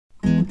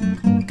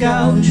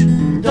couch.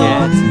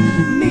 Get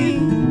me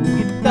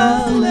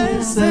guitar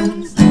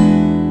lessons.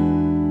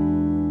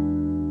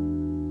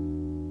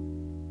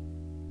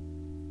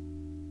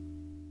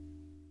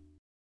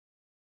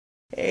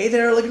 Hey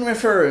there,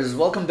 Licknriffers!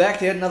 Welcome back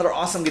to yet another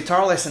awesome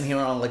guitar lesson here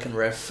on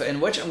Licknriff, in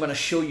which I'm going to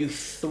show you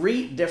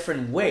 3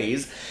 different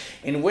ways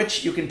in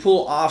which you can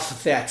pull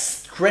off that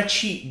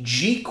stretchy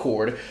G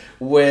chord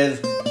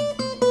with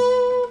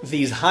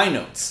these high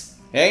notes.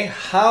 Okay,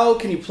 how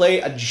can you play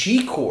a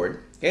G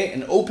chord, okay,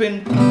 an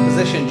open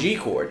position G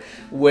chord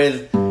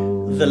with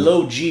the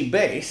low G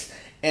bass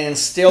and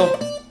still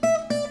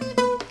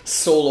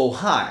solo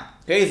high?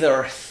 Okay, there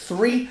are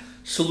 3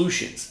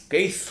 solutions,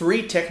 okay,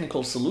 3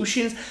 technical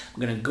solutions. I'm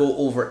gonna go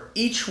over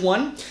each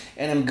one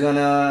and I'm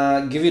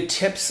gonna give you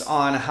tips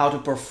on how to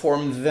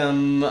perform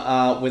them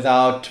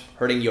without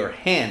hurting your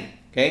hand.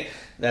 Okay,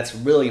 that's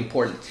really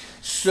important.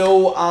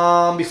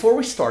 So before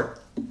we start,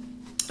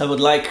 I would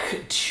like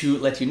to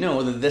let you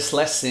know that this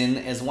lesson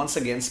is once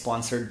again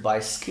sponsored by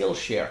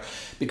Skillshare,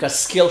 because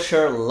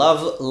Skillshare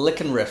love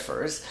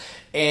Licknriffers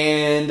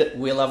and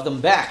we love them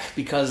back,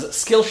 because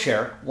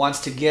Skillshare wants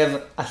to give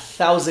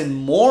 1,000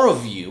 more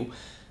of you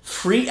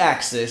free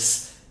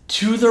access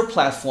to their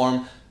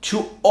platform,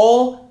 to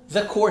all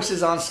the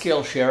courses on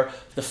Skillshare.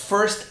 The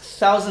first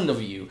 1,000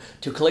 of you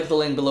to click the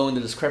link below in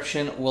the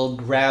description will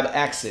grab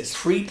access,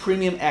 free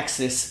premium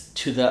access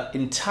to the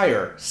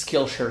entire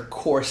Skillshare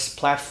course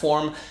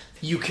platform.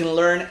 You can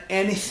learn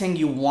anything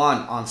you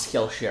want on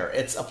Skillshare.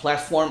 It's a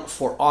platform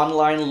for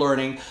online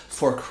learning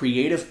for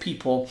creative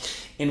people,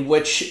 in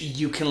which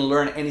you can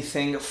learn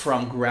anything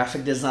from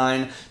graphic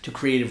design to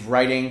creative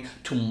writing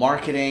to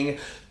marketing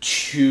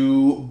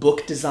to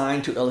book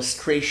design to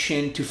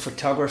illustration to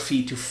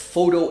photography to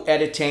photo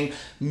editing,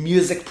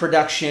 music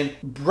production,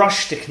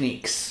 brush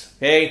techniques,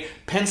 okay,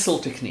 pencil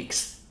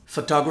techniques,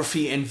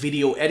 photography and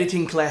video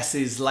editing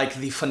classes like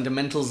the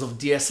Fundamentals of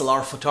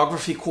DSLR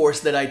Photography course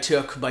that I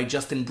took by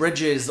Justin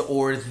Bridges,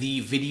 or the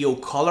video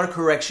color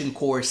correction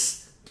course.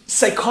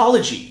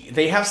 Psychology,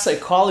 they have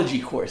psychology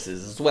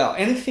courses as well.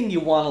 Anything you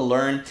want to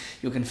learn,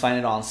 you can find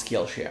it on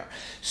Skillshare.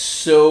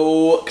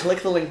 So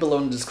click the link below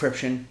in the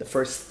description. The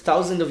first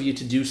 1,000 of you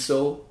to do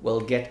so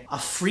will get a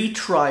free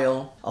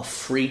trial of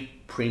free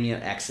premium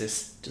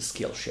access to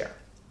Skillshare.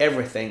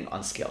 Everything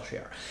on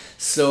Skillshare.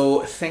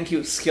 So thank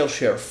you,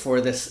 Skillshare,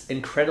 for this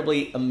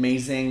incredibly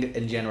amazing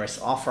and generous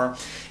offer.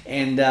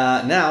 And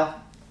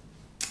now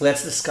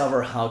let's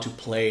discover how to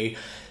play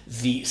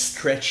the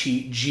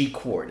stretchy G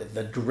chord,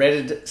 the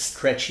dreaded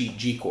stretchy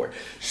G chord.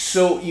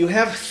 So you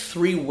have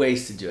 3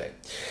 ways to do it.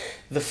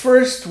 The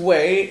first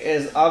way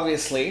is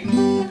obviously,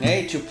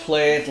 okay, to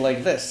play it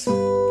like this,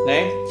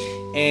 okay,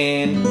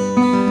 and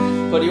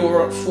put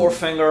your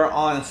forefinger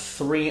on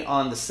 3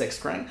 on the 6th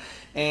string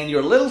and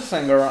your little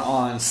finger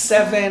on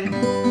 7,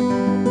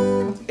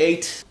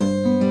 8,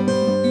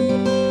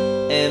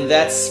 and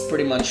that's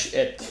pretty much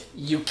it.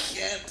 You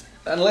can't,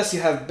 unless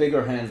you have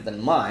bigger hands than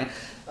mine,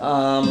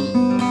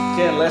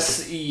 okay,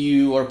 unless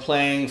you are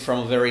playing from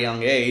a very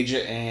young age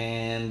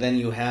and then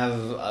you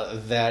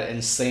have that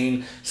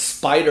insane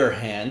spider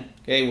hand,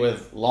 okay,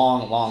 with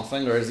long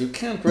fingers, you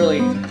can't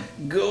really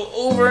go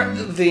over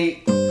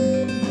the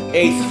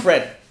 8th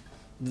fret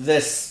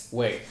this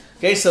way.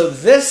 Okay, so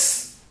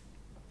this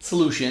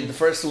solution, the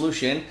first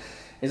solution,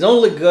 is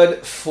only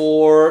good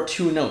for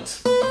 2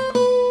 notes,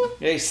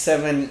 okay,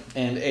 7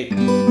 and 8,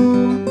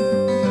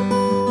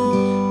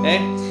 okay,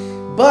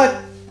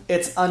 but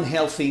it's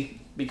unhealthy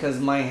because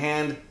my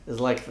hand is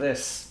like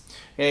this,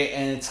 okay,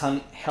 and it's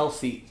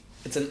unhealthy.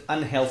 It's an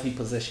unhealthy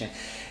position.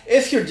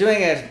 If you're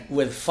doing it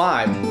with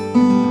 5,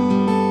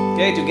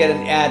 okay, to get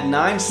an add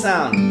 9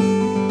 sound,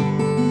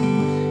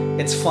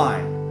 it's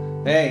fine,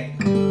 okay?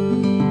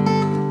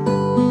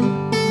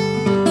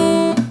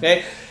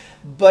 Okay,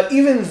 but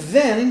even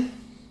then,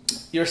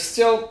 you're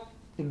still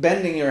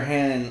bending your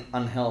hand in an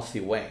unhealthy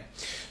way.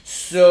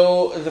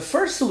 So the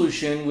first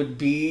solution would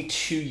be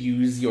to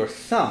use your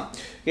thumb.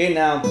 Okay,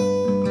 now,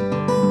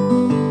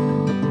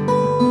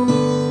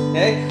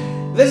 okay,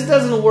 this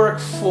doesn't work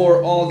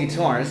for all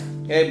guitars,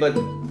 okay, but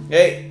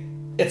okay,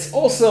 it's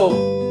also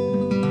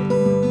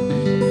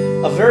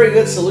a very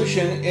good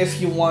solution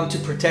if you want to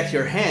protect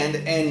your hand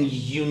and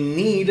you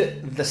need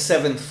the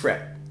 7th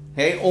fret,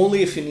 okay,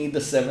 only if you need the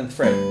 7th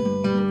fret.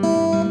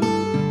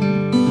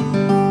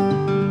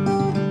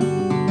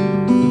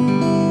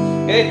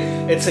 Okay,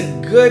 it's a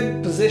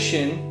good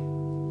position,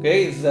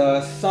 okay,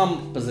 the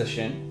thumb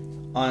position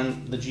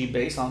on the G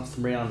bass, on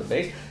 3 on the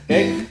bass,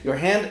 okay, your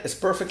hand is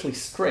perfectly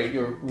straight,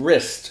 your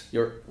wrist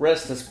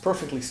is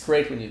perfectly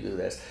straight when you do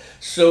this.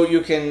 So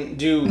you can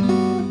do,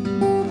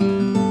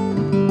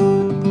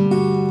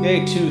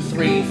 okay, 2,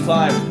 3,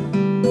 5,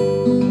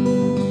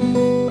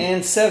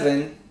 and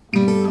 7,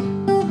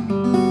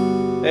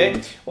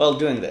 okay, while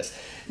doing this.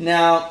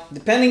 Now,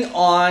 depending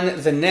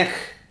on the neck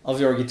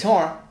of your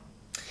guitar,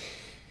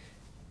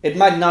 it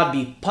might not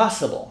be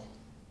possible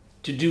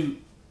to do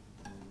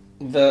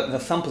the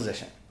thumb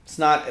position.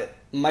 It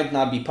might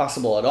not be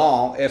possible at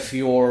all if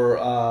your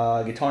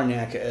guitar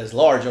neck is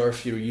large, or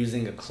if you're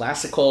using a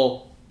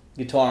classical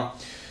guitar.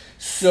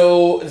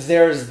 So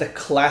there's the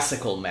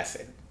classical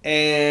method,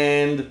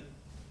 and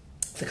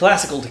the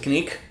classical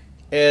technique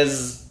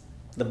is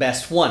the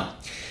best one.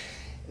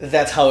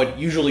 That's how it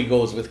usually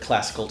goes with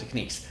classical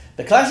techniques.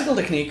 The classical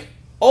technique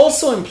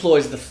also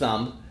employs the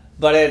thumb,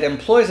 but it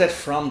employs it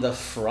from the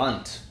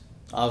front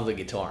of the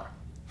guitar,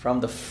 from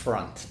the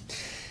front.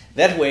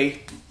 That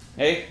way,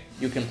 okay,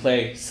 you can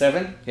play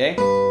 7, okay,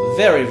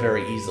 very,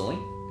 very easily,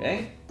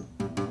 okay,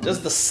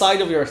 just the side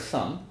of your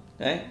thumb,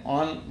 okay,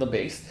 on the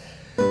bass.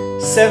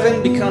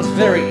 7 becomes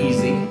very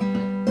easy.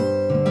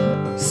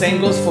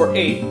 Same goes for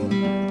 8.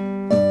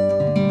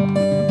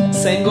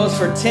 Same goes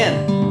for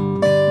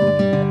 10.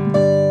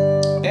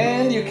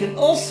 And you can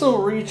also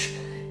reach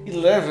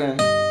 11.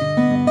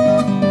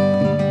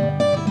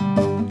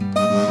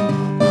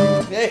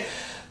 Okay,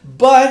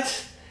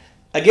 but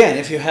again,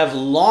 if you have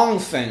long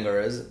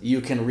fingers,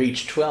 you can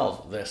reach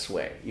 12 this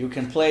way. You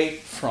can play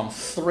from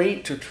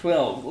 3 to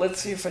 12.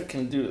 Let's see if I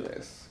can do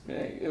this.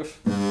 Okay, if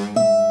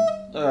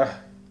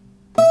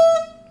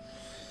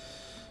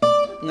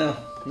no,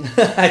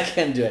 I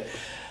can't do it.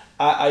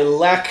 I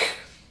lack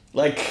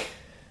like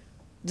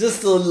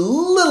just a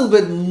little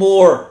bit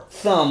more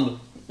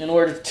thumb in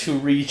order to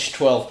reach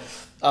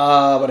 12,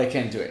 but I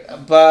can't do it.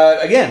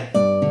 But again,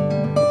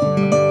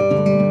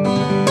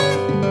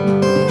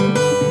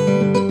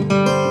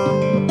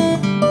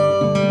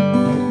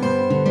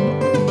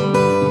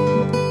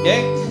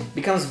 okay,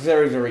 becomes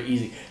very, very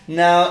easy.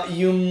 Now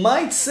you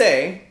might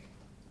say,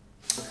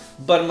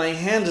 but my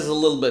hand is a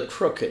little bit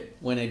crooked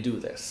when I do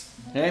this,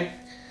 okay?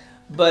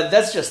 But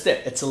that's just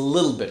it, it's a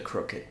little bit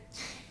crooked.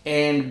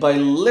 And by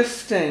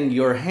lifting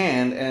your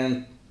hand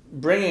and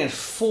bringing it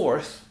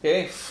forth,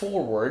 okay,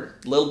 forward,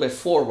 a little bit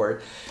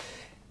forward,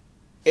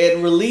 it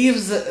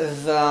relieves the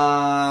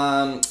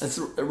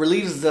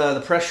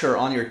pressure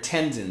on your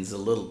tendons a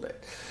little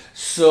bit.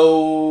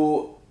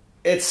 So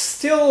it's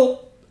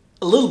still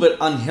a little bit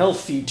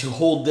unhealthy to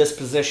hold this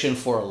position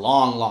for a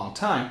long, long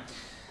time,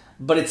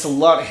 but it's a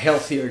lot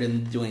healthier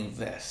than doing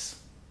this,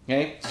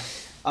 okay?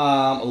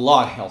 A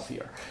lot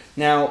healthier.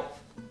 Now,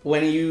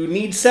 when you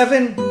need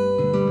 7,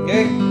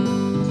 okay,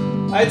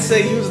 I'd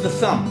say use the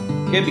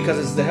thumb, okay, because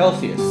it's the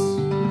healthiest.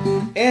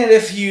 And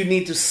if you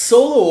need to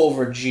solo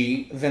over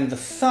G, then the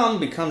thumb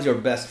becomes your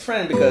best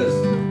friend because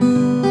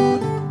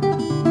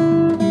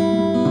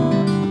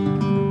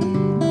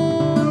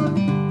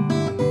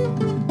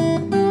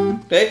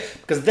okay,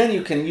 because then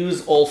you can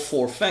use all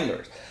 4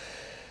 fingers.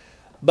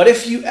 But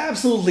if you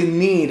absolutely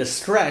need a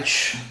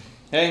stretch,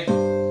 okay,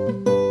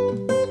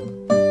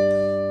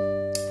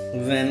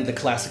 then the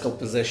classical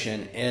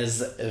position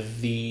is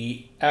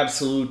the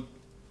absolute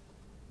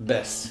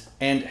best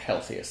and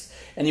healthiest.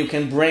 And you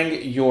can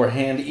bring your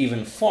hand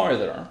even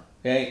farther,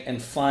 okay,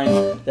 and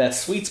find that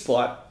sweet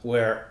spot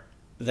where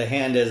the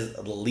hand is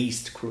the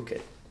least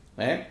crooked,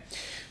 okay?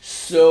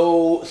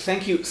 So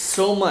thank you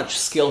so much,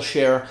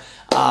 Skillshare,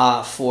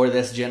 for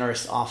this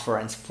generous offer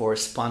and for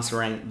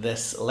sponsoring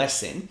this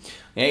lesson,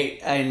 okay?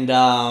 And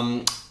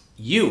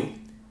you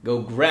go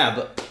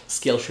grab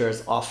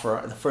Skillshare's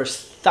offer, the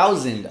first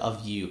 1,000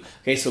 of you.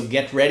 Okay, so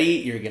get ready,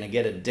 you're gonna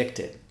get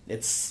addicted.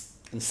 It's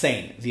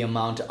insane the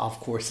amount of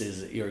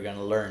courses you're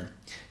gonna learn.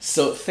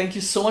 So thank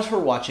you so much for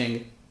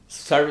watching.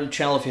 Subscribe to the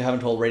channel if you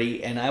haven't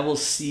already, and I will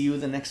see you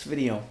in the next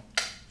video.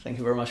 Thank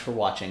you very much for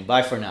watching.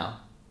 Bye for now.